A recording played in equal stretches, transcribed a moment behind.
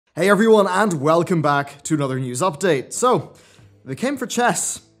Hey everyone, and welcome back to another news update. So, they came for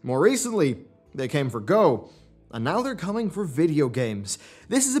chess. More recently, they came for Go. And now they're coming for video games.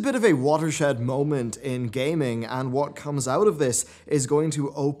 This is a bit of a watershed moment in gaming, and what comes out of this is going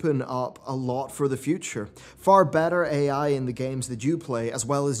to open up a lot for the future. Far better AI in the games that you play, as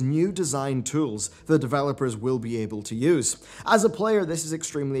well as new design tools the developers will be able to use. As a player, this is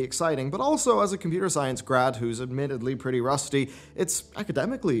extremely exciting, but also as a computer science grad who's admittedly pretty rusty, it's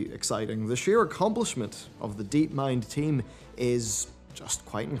academically exciting. The sheer accomplishment of the Deepmind team is just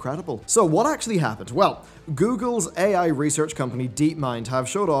quite incredible. So what actually happened? Well, Google's AI research company Deepmind have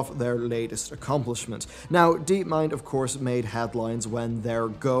showed off their latest accomplishment. Now, Deepmind of course made headlines when their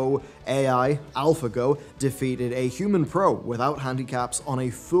Go AI, AlphaGo, defeated a human pro without handicaps on a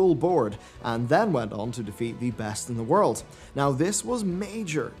full board, and then went on to defeat the best in the world. Now, this was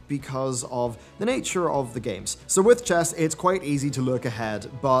major because of the nature of the games. So with chess, it's quite easy to look ahead,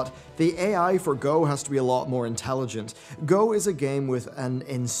 but the AI for Go has to be a lot more intelligent. Go is a game with an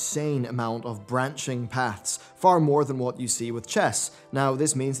insane amount of branching paths, far more than what you see with chess. Now,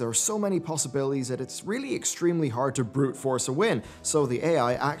 this means there are so many possibilities that it's really extremely hard to brute force a win, so the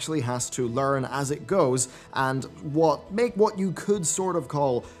AI actually has to learn as it goes and make what you could sort of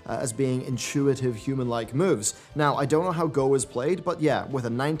call as being intuitive human-like moves. Now, I don't know how Go is played, but yeah, with a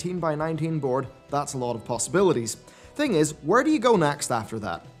 19 by 19 board, that's a lot of possibilities. Thing is, where do you go next after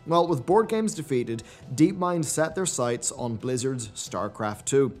that? Well, with board games defeated, Deepmind set their sights on Blizzard's Starcraft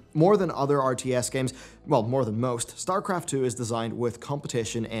 2. More than other RTS games, well, more than most, Starcraft 2 is designed with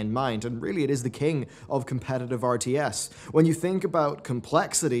competition in mind, and really it is the king of competitive RTS. When you think about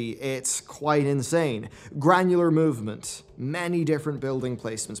complexity, it's quite insane. Granular movement, many different building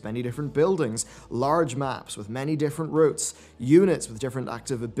placements, many different buildings, large maps with many different routes, units with different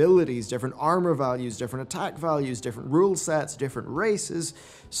active abilities, different armor values, different attack values, different rule sets, different races.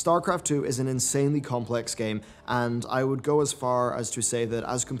 Starcraft 2 is an insanely complex game, and I would go as far as to say that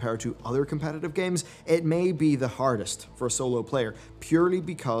as compared to other competitive games, it may be the hardest for a solo player, purely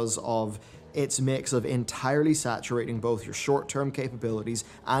because of its mix of entirely saturating both your short-term capabilities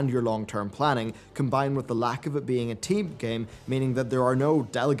and your long-term planning, combined with the lack of it being a team game, meaning that there are no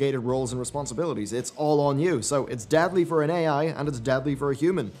delegated roles and responsibilities. It's all on you, so it's deadly for an AI and it's deadly for a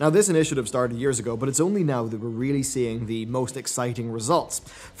human. Now, this initiative started years ago, but it's only now that we're really seeing the most exciting results.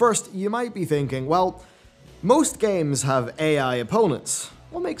 First, you might be thinking, well, most games have AI opponents.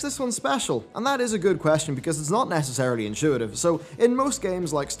 What makes this one special? And that is a good question because it's not necessarily intuitive. So in most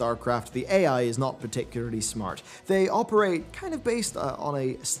games like StarCraft, the AI is not particularly smart. They operate kind of based on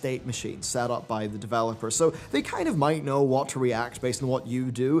a state machine set up by the developer, so they kind of might know what to react based on what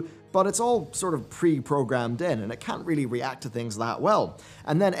you do, but it's all sort of pre-programmed in and it can't really react to things that well.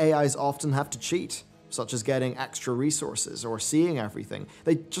 And then AIs often have to cheat, such as getting extra resources or seeing everything.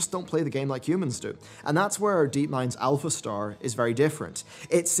 They just don't play the game like humans do. And that's where Deepmind's AlphaStar is very different.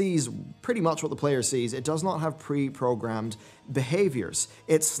 It sees pretty much what the player sees. It does not have pre-programmed behaviors.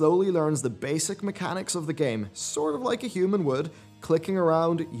 It slowly learns the basic mechanics of the game, sort of like a human would, clicking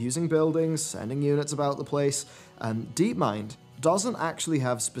around, using buildings, sending units about the place. Deepmind doesn't actually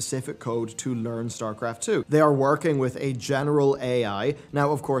have specific code to learn StarCraft 2. They are working with a general AI.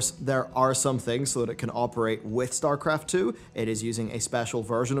 Now, of course, there are some things so that it can operate with StarCraft 2. It is using a special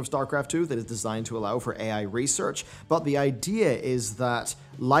version of StarCraft 2 that is designed to allow for AI research, but the idea is that,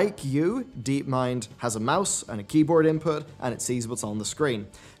 like you, Deepmind has a mouse and a keyboard input, and it sees what's on the screen.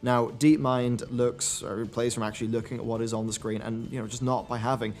 Now, Deepmind plays from actually looking at what is on the screen and, just not by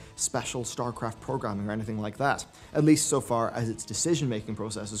having special StarCraft programming or anything like that, at least so far as its decision-making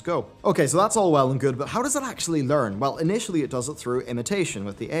processes go. Okay, so that's all well and good, but how does it actually learn? Well, initially it does it through imitation,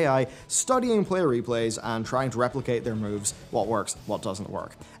 with the AI studying player replays and trying to replicate their moves, what works, what doesn't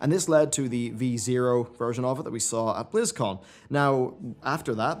work. And this led to the V0 version of it that we saw at BlizzCon. Now,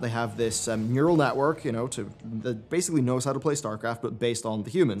 after that, they have this neural network, that basically knows how to play StarCraft, but based on the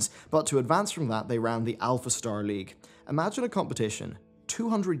humans. But to advance from that, they ran the AlphaStar League. Imagine a competition,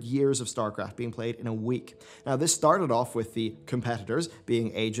 200 years of StarCraft being played in a week. Now, this started off with the competitors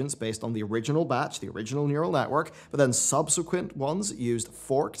being agents based on the original batch, the original neural network, but then subsequent ones used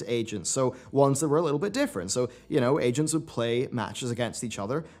forked agents, so ones that were a little bit different. So, agents would play matches against each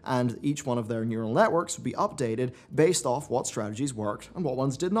other, and each one of their neural networks would be updated based off what strategies worked and what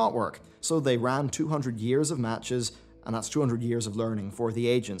ones did not work. So they ran 200 years of matches, and that's 200 years of learning for the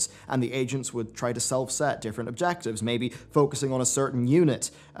agents. And the agents would try to self-set different objectives, maybe focusing on a certain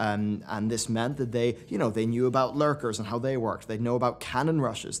unit. And this meant that they knew about lurkers and how they worked. They'd know about cannon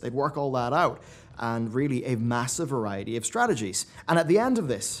rushes. They'd work all that out. And really a massive variety of strategies. And at the end of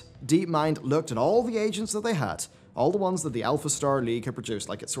this, Deepmind looked at all the agents that they had, all the ones that the AlphaStar League had produced,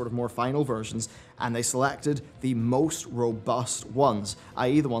 like its sort of more final versions, and they selected the most robust ones,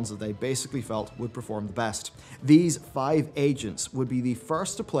 i.e. the ones that they basically felt would perform the best. These 5 agents would be the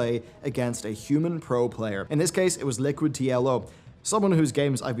first to play against a human pro player. In this case, it was Liquid TLO, someone whose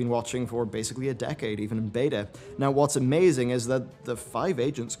games I've been watching for basically a decade, even in beta. Now, what's amazing is that the 5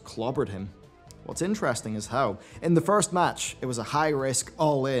 agents clobbered him. What's interesting is how, in the first match, it was a high-risk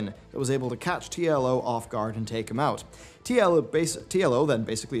all-in that was able to catch TLO off guard and take him out. TLO then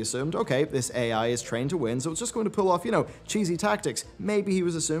basically assumed, okay, this AI is trained to win, so it's just going to pull off, cheesy tactics. Maybe he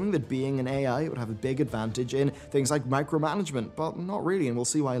was assuming that being an AI would have a big advantage in things like micromanagement, but not really, and we'll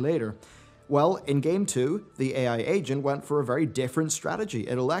see why later. Well, in Game 2, the AI agent went for a very different strategy.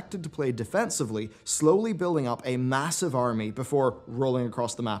 It elected to play defensively, slowly building up a massive army before rolling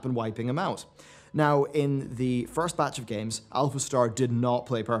across the map and wiping him out. Now, in the first batch of games, AlphaStar did not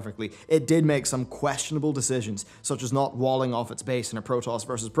play perfectly. It did make some questionable decisions, such as not walling off its base in a Protoss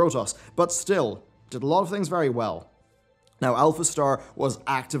versus Protoss, but still, did a lot of things very well. Now, AlphaStar was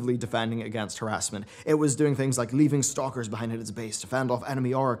actively defending against harassment. It was doing things like leaving stalkers behind at its base to fend off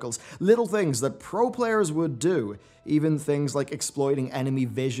enemy oracles, little things that pro players would do, even things like exploiting enemy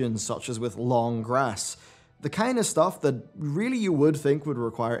vision, such as with long grass. The kind of stuff that really you would think would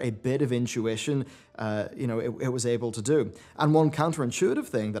require a bit of intuition, it was able to do. And one counterintuitive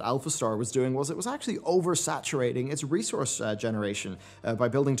thing that AlphaStar was doing was it was actually oversaturating its resource generation by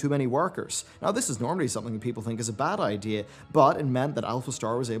building too many workers. Now, this is normally something that people think is a bad idea, but it meant that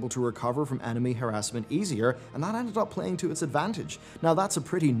AlphaStar was able to recover from enemy harassment easier, and that ended up playing to its advantage. Now, that's a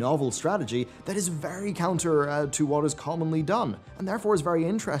pretty novel strategy that is very counter to what is commonly done, and therefore is very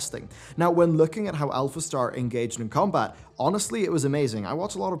interesting. Now, when looking at how AlphaStar engaged in combat, honestly, it was amazing. I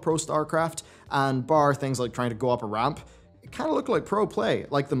watched a lot of pro Starcraft, and bar things like trying to go up a ramp, it kind of looked like pro play.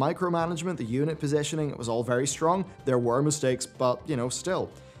 Like the micromanagement, the unit positioning, it was all very strong. There were mistakes, but, still.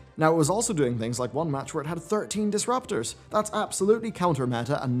 Now, it was also doing things like one match where it had 13 disruptors. That's absolutely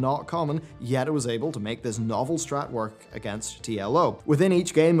counter-meta and not common, yet it was able to make this novel strat work against TLO. Within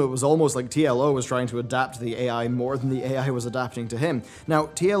each game, it was almost like TLO was trying to adapt to the AI more than the AI was adapting to him. Now,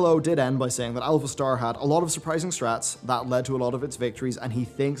 TLO did end by saying that AlphaStar had a lot of surprising strats that led to a lot of its victories, and he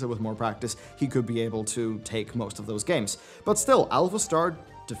thinks that with more practice, he could be able to take most of those games. But still, AlphaStar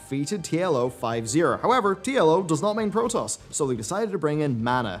defeated TLO 5-0. However, TLO does not main Protoss, so they decided to bring in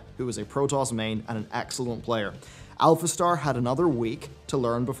Manna, who is a Protoss main and an excellent player. AlphaStar had another week to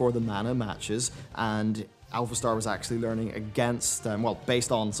learn before the Manna matches, and AlphaStar was actually learning against, based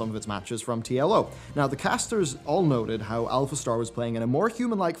on some of its matches from TLO. Now, the casters all noted how AlphaStar was playing in a more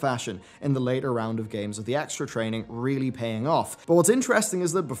human-like fashion in the later round of games, with the extra training really paying off. But what's interesting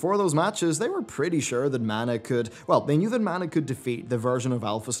is that before those matches, they were pretty sure that Manna could, they knew that Manna could defeat the version of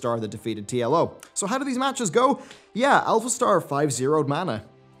AlphaStar that defeated TLO. So how did these matches go? Yeah, AlphaStar 5-0'd Manna.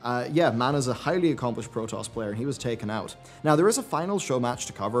 Manna's a highly accomplished Protoss player, and he was taken out. Now, there is a final show match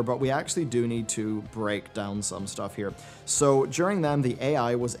to cover, but we actually do need to break down some stuff here. So, during them, the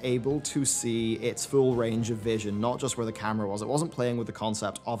AI was able to see its full range of vision, not just where the camera was. It wasn't playing with the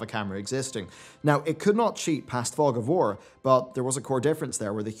concept of a camera existing. Now, it could not cheat past Fog of War, but there was a core difference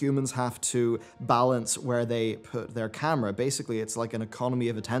there, where the humans have to balance where they put their camera. Basically, it's like an economy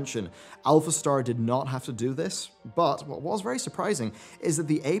of attention. AlphaStar did not have to do this, but what was very surprising is that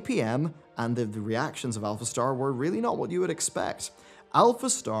the APM and the reactions of AlphaStar were really not what you would expect.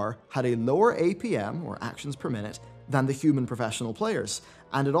 AlphaStar had a lower APM, or actions per minute, than the human professional players,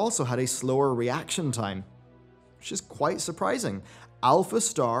 and it also had a slower reaction time, which is quite surprising.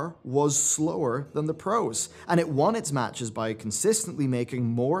 AlphaStar was slower than the pros, and it won its matches by consistently making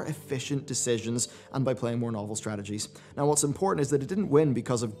more efficient decisions and by playing more novel strategies. Now, what's important is that it didn't win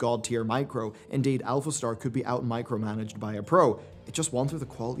because of god-tier micro. Indeed, AlphaStar could be out-micromanaged by a pro. It just won through the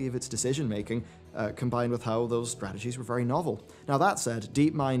quality of its decision-making, combined with how those strategies were very novel. Now, that said,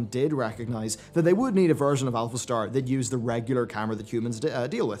 Deepmind did recognize that they would need a version of AlphaStar that used the regular camera that humans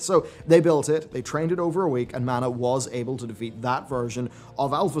deal with. So they built it, they trained it over a week, and Manna was able to defeat that version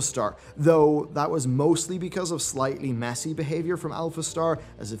of AlphaStar, though that was mostly because of slightly messy behavior from AlphaStar,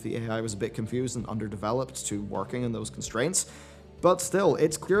 as if the AI was a bit confused and underdeveloped to working in those constraints. But still,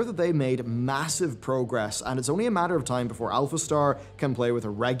 it's clear that they made massive progress, and it's only a matter of time before AlphaStar can play with a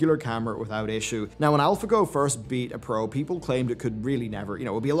regular camera without issue. Now, when AlphaGo first beat a pro, people claimed it could really never,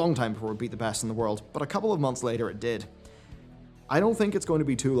 it would be a long time before it beat the best in the world, but a couple of months later it did. I don't think it's going to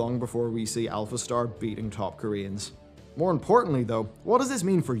be too long before we see AlphaStar beating top Koreans. More importantly though, what does this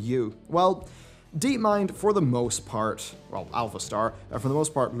mean for you? Well, Deepmind, for the most part, AlphaStar, for the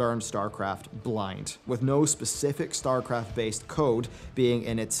most part learned Starcraft blind, with no specific Starcraft-based code being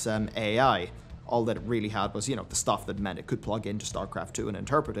in its AI. All that it really had was, the stuff that meant it could plug into StarCraft 2 and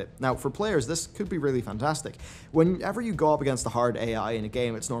interpret it. Now, for players, this could be really fantastic. Whenever you go up against a hard AI in a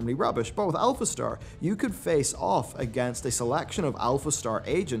game, it's normally rubbish, but with AlphaStar, you could face off against a selection of AlphaStar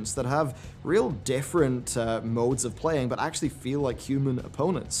agents that have real different modes of playing, but actually feel like human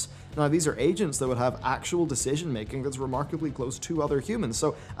opponents. Now, these are agents that would have actual decision-making that's remarkably close to other humans,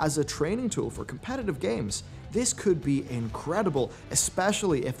 so as a training tool for competitive games, this could be incredible,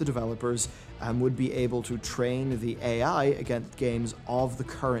 especially if the developers would be able to train the AI against games of the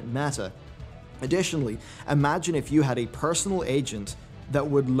current meta. Additionally, imagine if you had a personal agent that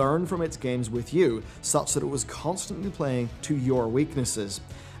would learn from its games with you, such that it was constantly playing to your weaknesses.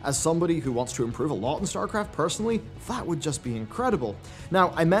 As somebody who wants to improve a lot in StarCraft personally, that would just be incredible.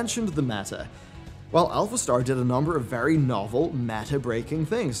 Now, I mentioned the meta. Well, AlphaStar did a number of very novel, meta-breaking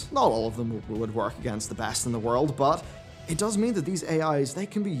things. Not all of them would work against the best in the world, but it does mean that these AIs, they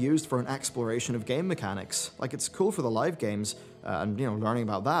can be used for an exploration of game mechanics. Like, it's cool for the live games, and learning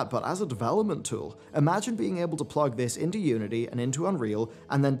about that, but as a development tool, imagine being able to plug this into Unity and into Unreal,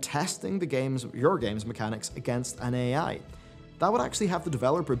 and then testing your game's mechanics against an AI. That would actually have the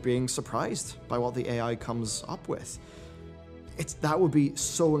developer being surprised by what the AI comes up with. That would be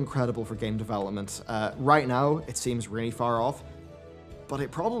so incredible for game development. Right now, it seems really far off, but it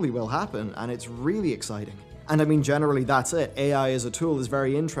probably will happen, and it's really exciting. And I mean, generally, that's it. AI as a tool is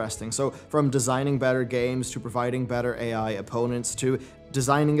very interesting. So from designing better games to providing better AI opponents to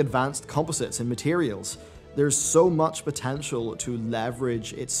designing advanced composites and materials, there's so much potential to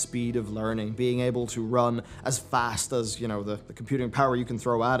leverage its speed of learning, being able to run as fast as, the computing power you can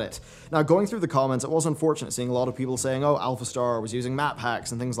throw at it. Now, going through the comments, it was unfortunate seeing a lot of people saying, oh, AlphaStar was using map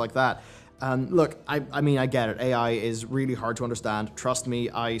hacks and things like that. And look, I mean, I get it. AI is really hard to understand. Trust me,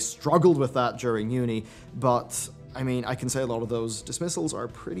 I struggled with that during uni, but I mean, I can say a lot of those dismissals are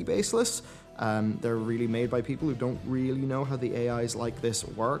pretty baseless. They're really made by people who don't really know how the AIs like this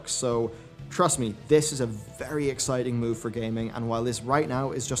work, so trust me, this is a very exciting move for gaming, and while this right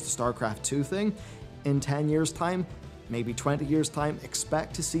now is just a StarCraft 2 thing, in 10 years' time, maybe 20 years' time,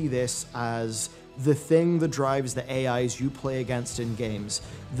 expect to see this as the thing that drives the AIs you play against in games,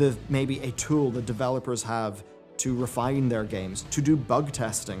 maybe a tool that developers have to refine their games, to do bug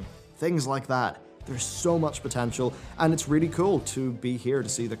testing, things like that. There's so much potential, and it's really cool to be here to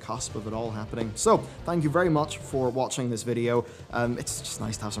see the cusp of it all happening. So, thank you very much for watching this video. It's just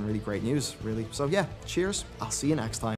nice to have some really great news, really. So yeah, cheers. I'll see you next time.